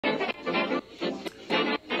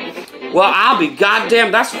Well, I'll be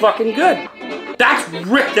goddamn, that's fucking good. That's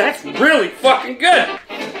really fucking good.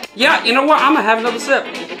 Yeah, you know what? I'm gonna have another sip.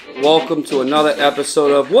 Welcome to another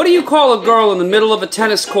episode of What Do You Call a Girl in the Middle of a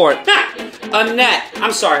Tennis Court? A net.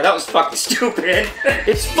 I'm sorry, that was fucking stupid.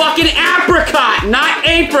 It's fucking apricot, not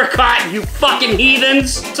apricot, you fucking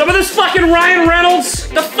heathens. Some of this fucking Ryan Reynolds,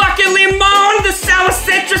 the fucking limon, the sour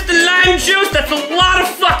citrus, the lime juice, that's a lot of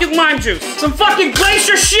fucking lime juice. Some fucking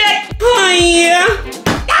glacier shit. Oh yeah.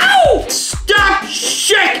 Ow! Stop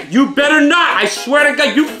shaking! You better not! I swear to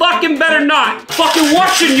God, you fucking better not! Fucking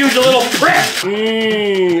watching you, you little prick!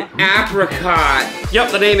 Apricot.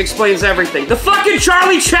 Yep, the name explains everything. The fucking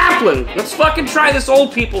Charlie Chaplin! Let's fucking try this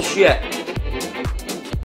old people shit.